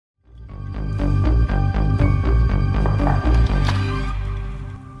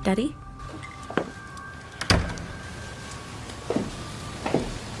Daddy?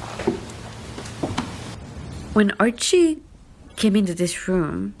 When Archie came into this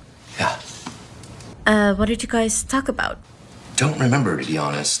room... Yeah. What did you guys talk about? Don't remember, to be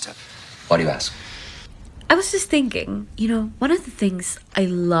honest. Why do you ask? I was just thinking, you know, one of the things I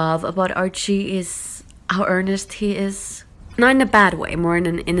love about Archie is how earnest he is. Not in a bad way, more in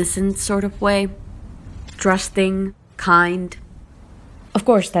an innocent sort of way. Trusting, kind. Of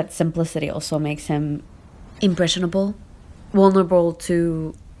course, that simplicity also makes him impressionable, vulnerable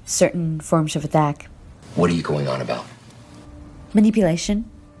to certain forms of attack. What are you going on about? Manipulation.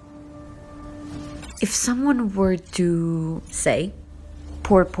 If someone were to, say,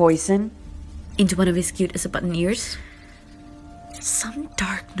 pour poison into one of his cute as a button ears, some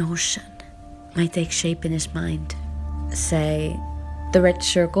dark notion might take shape in his mind. Say, the red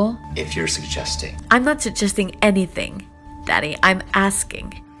circle. If you're suggesting. I'm not suggesting anything, Daddy. I'm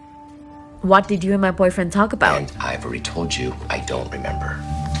asking. What did you and my boyfriend talk about? And I've already told you I don't remember.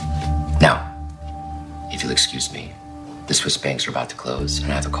 Now, if you'll excuse me, the Swiss banks are about to close,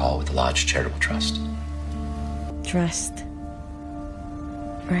 and I have a call with the Lodge Charitable Trust. Trust.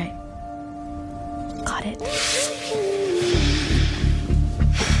 Right. Got it.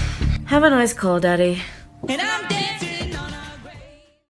 Have a nice call, Daddy. And I'm